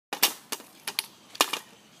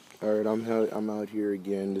Alright, I'm out here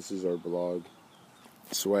again. This is our vlog.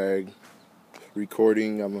 Swag.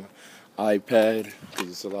 Recording. I'm an iPad because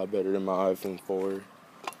it's a lot better than my iPhone 4.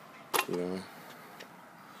 You know.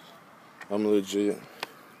 I'm legit.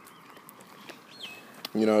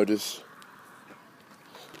 You know, just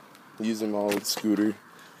using my old scooter.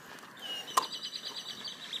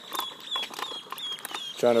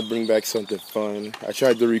 Trying to bring back something fun. I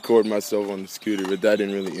tried to record myself on the scooter, but that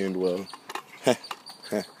didn't really end well.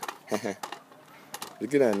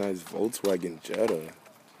 Look at that nice Volkswagen Jetta.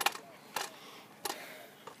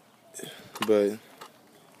 But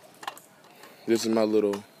this is my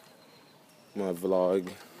vlog.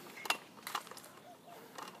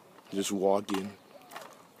 Just walking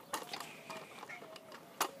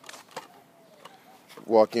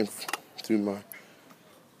through my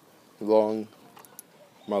long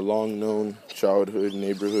known childhood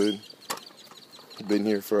neighborhood. Been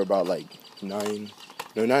here for about like not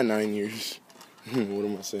 9 years. What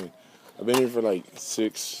am I saying? I've been here for like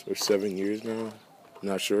 6 or 7 years now.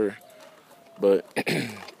 Not sure. But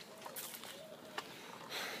it's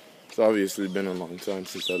obviously been a long time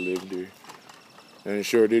since I lived here. And it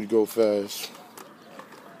sure did go fast.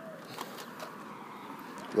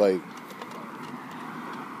 Like,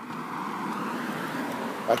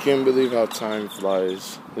 I can't believe how time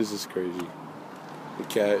flies. This is crazy. The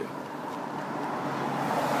cat.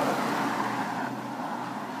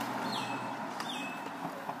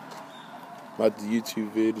 But the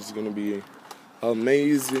YouTube vid is gonna be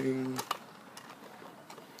amazing.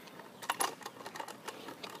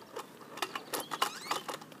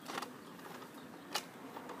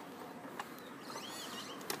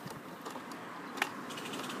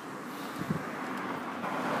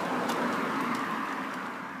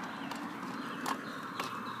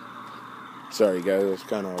 Sorry guys, I was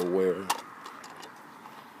kind of aware.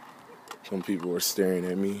 Some people were staring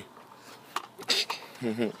at me.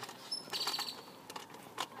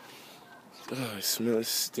 It smells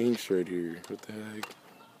stinks right here. What the heck?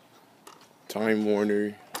 Time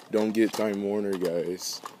Warner. Don't get Time Warner,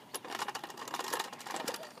 guys.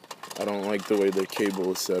 I don't like the way the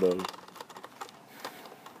cable is set up.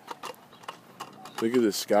 Look at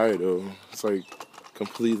the sky though. It's like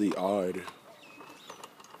completely odd.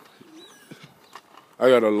 I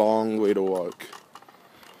got a long way to walk.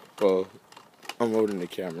 Well, I'm holding the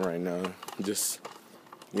camera right now. Just,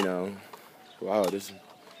 you know, wow, this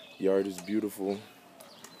yard is beautiful.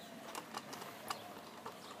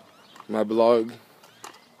 My blog.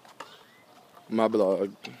 My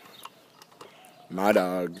dog.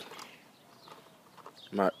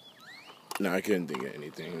 No, I couldn't think of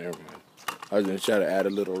anything. Never mind. I was gonna try to add a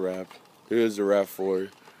little rap. Here's the rap for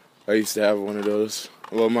it. I used to have one of those.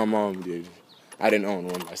 Well, my mom did. I didn't own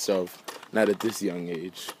one myself. Not at this young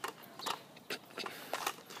age.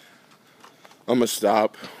 I'ma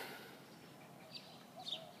stop.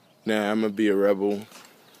 Nah, I'ma be a rebel.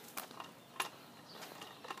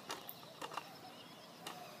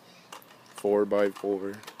 Four by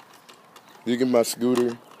four. Look at my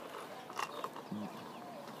scooter.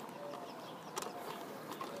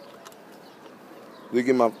 Look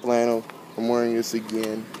at my flannel. I'm wearing this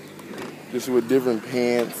again. Just with different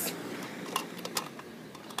pants.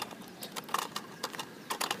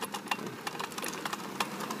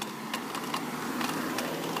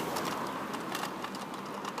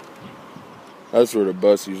 That's where the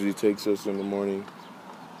bus usually takes us in the morning.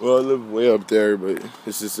 Well, I live way up there, but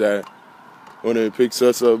it's just that when it picks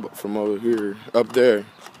us up from over here, up there,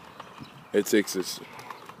 it takes us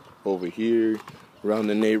over here, around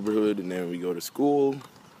the neighborhood, and then we go to school,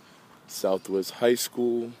 Southwest High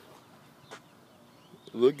School.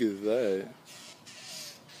 Look at that.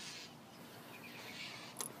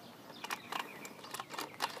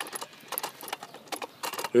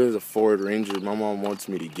 There's a Ford Ranger. My mom wants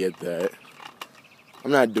me to get that. I'm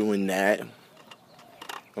not doing that. I'm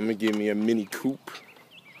gonna give me a Mini Coupe.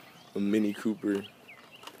 A Mini Cooper.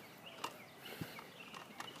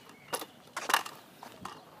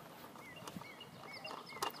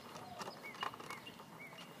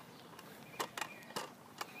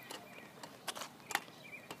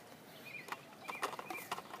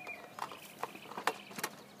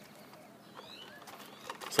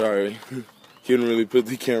 Sorry. Couldn't really put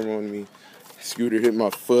the camera on me. Scooter hit my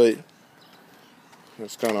foot.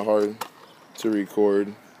 It's kind of hard to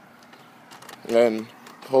record and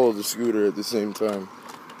hold the scooter at the same time.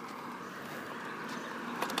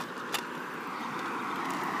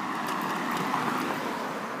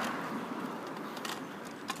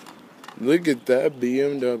 Look at that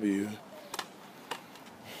BMW.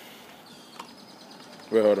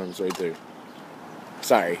 Wait, hold on, it's right there.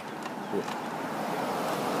 Sorry.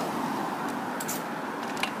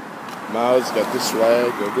 Miles got the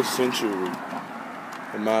swag of the century.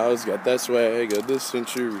 And Miles got that swag of the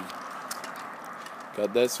century.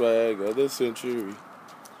 Got that swag of the century.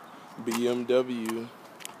 BMW.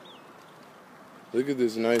 Look at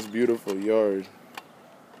this nice, beautiful yard.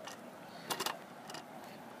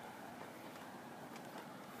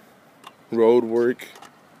 Road work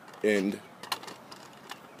and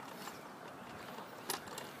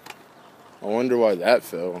I wonder why that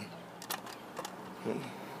fell.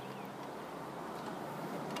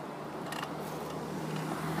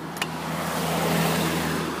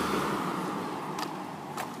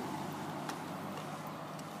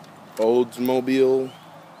 Oldsmobile.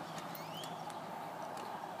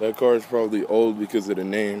 That car is probably old because of the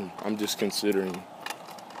name. I'm just considering.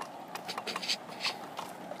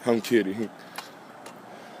 I'm kidding.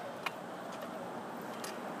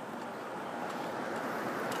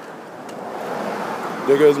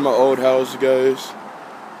 There goes my old house, guys.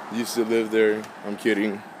 Used to live there. I'm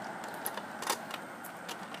kidding.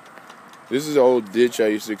 This is an old ditch I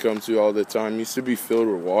used to come to all the time. It used to be filled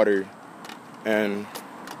with water. And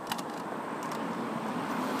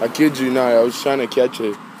I kid you not, I was trying to catch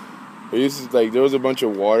it. It used to, like, there was a bunch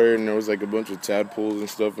of water and there was like a bunch of tadpoles and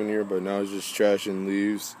stuff in here, but now it's just trash and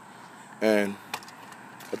leaves. And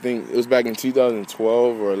I think it was back in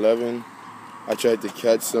 2012 or 11. I tried to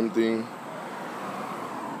catch something.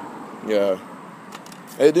 Yeah.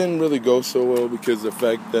 It didn't really go so well because the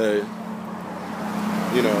fact that,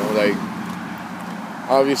 you know, like,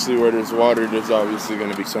 obviously where there's water, there's obviously going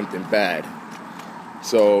to be something bad.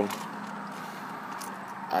 So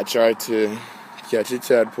I tried to catch a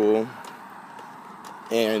tadpole,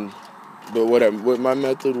 but what my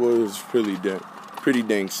method was pretty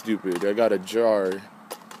dang stupid. I got a jar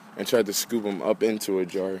and tried to scoop them up into a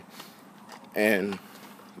jar, and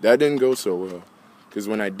that didn't go so well because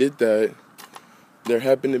when I did that, there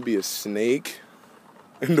happened to be a snake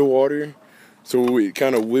in the water, so it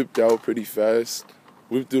kind of whipped out pretty fast.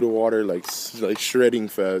 Whipped through the water like shredding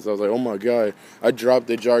fast. I was like, oh my god. I dropped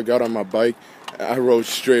the jar, got on my bike, and I rode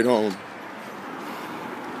straight home.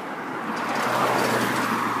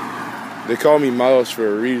 They call me Miles for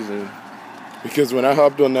a reason. Because when I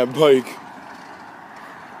hopped on that bike,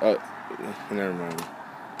 never mind.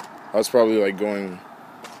 I was probably like going,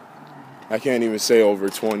 I can't even say over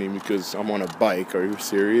 20 because I'm on a bike. Are you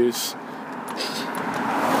serious?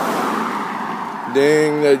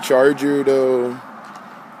 Dang, that charger though.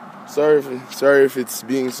 Sorry if it's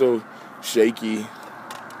being so shaky.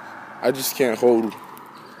 I just can't hold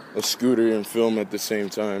a scooter and film at the same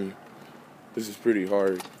time. This is pretty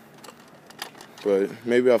hard. But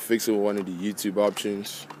maybe I'll fix it with one of the YouTube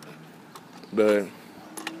options. But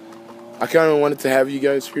I kind of wanted to have you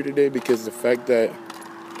guys here today because the fact that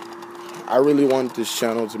I really want this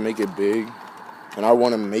channel to make it big. And I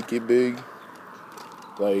want to make it big.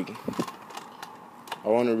 Like, I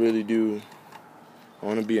want to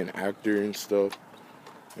be an actor and stuff.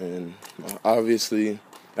 And obviously,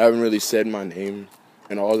 I haven't really said my name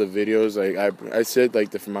in all the videos. Like, I said,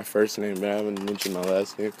 like, my first name, but I haven't mentioned my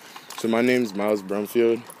last name. So my name's Miles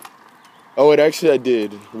Brumfield. Oh, I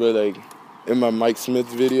did. But, like, in my Mike Smith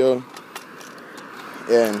video.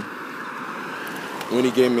 And when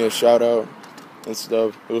he gave me a shout out and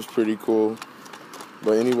stuff, it was pretty cool.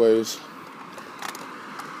 But anyways,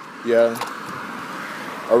 yeah.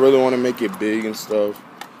 I really want to make it big and stuff.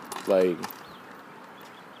 Like,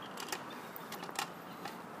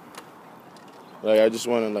 I just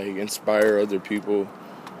want to, like, inspire other people.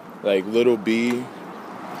 Like, Little B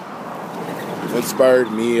inspired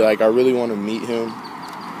me. Like, I really want to meet him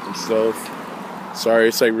and stuff. Sorry,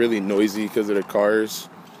 it's, like, really noisy because of the cars.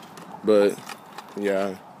 But,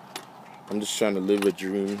 yeah. I'm just trying to live a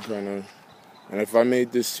dream, kind of. And if I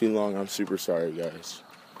made this too long, I'm super sorry, guys.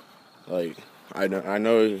 Like, I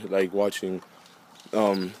know, like, watching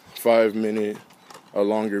 5-minute or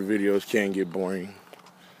longer videos can get boring.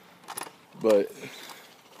 But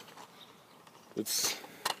it's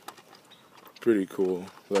pretty cool.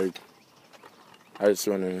 Like, I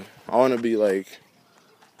want to be like,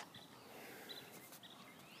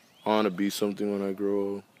 I want to be something when I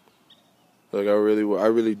grow up. Like, I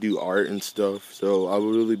really do art and stuff. So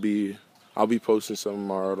I'll be posting some of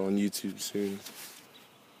my art on YouTube soon.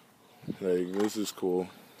 Like, this is cool.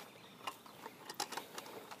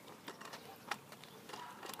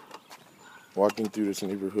 Walking through this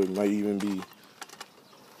neighborhood might even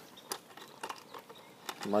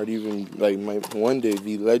might one day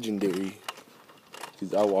be legendary.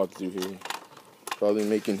 Because I walked through here. Probably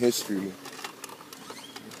making history.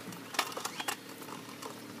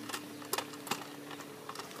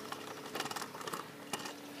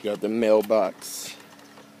 Got the mailbox.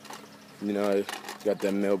 You know, I got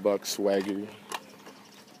that mailbox swagger.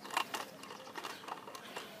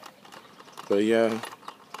 But yeah,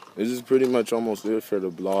 this is pretty much almost it for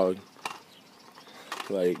the vlog.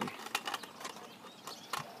 Like,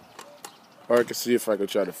 or I can see if I could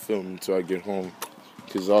try to film until I get home.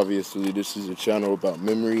 Because obviously this is a channel about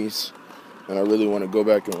memories. And I really want to go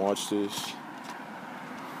back and watch this.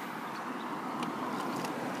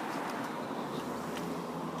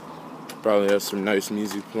 Probably have some nice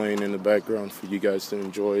music playing in the background for you guys to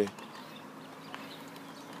enjoy.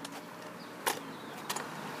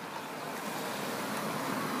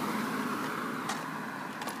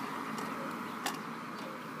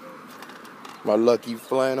 My lucky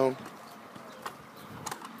flannel.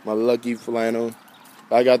 My lucky flannel.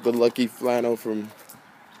 I got the lucky flannel from,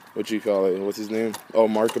 what you call it? What's his name? Oh,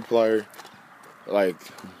 Markiplier. Like,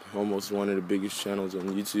 almost one of the biggest channels on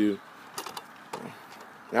YouTube.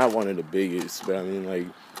 Not one of the biggest, but I mean, like,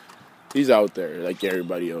 he's out there like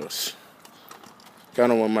everybody else.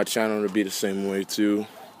 Kind of want my channel to be the same way, too.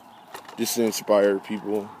 Just to inspire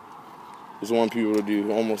people. Just want people to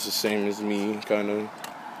do almost the same as me, kind of.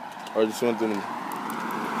 Or just want them to...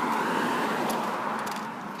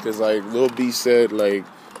 Because, like, Lil B said, like,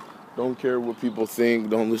 don't care what people think.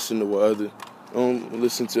 Don't listen to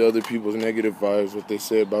other people's negative vibes, what they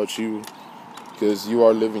say about you. Because you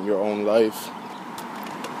are living your own life.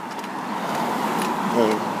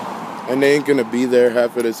 And they ain't going to be there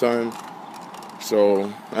half of the time.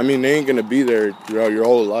 So, I mean, they ain't going to be there throughout your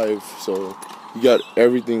whole life. So, you got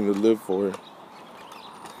everything to live for.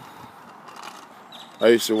 I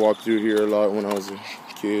used to walk through here a lot when I was a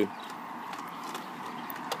kid.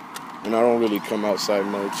 And I don't really come outside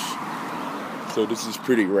much. So this is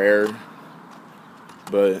pretty rare.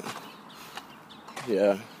 But,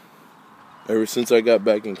 yeah. Ever since I got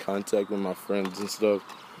back in contact with my friends and stuff,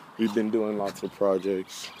 we've been doing lots of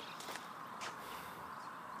projects.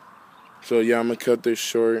 So, yeah, I'm going to cut this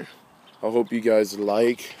short. I hope you guys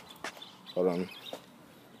like. Hold on.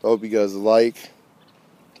 I hope you guys like.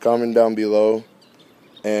 Comment down below.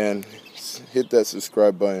 And hit that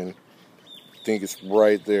subscribe button. I think it's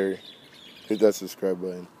right there. Hit that subscribe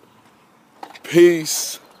button.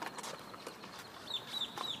 Peace.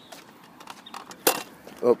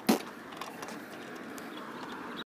 Oh.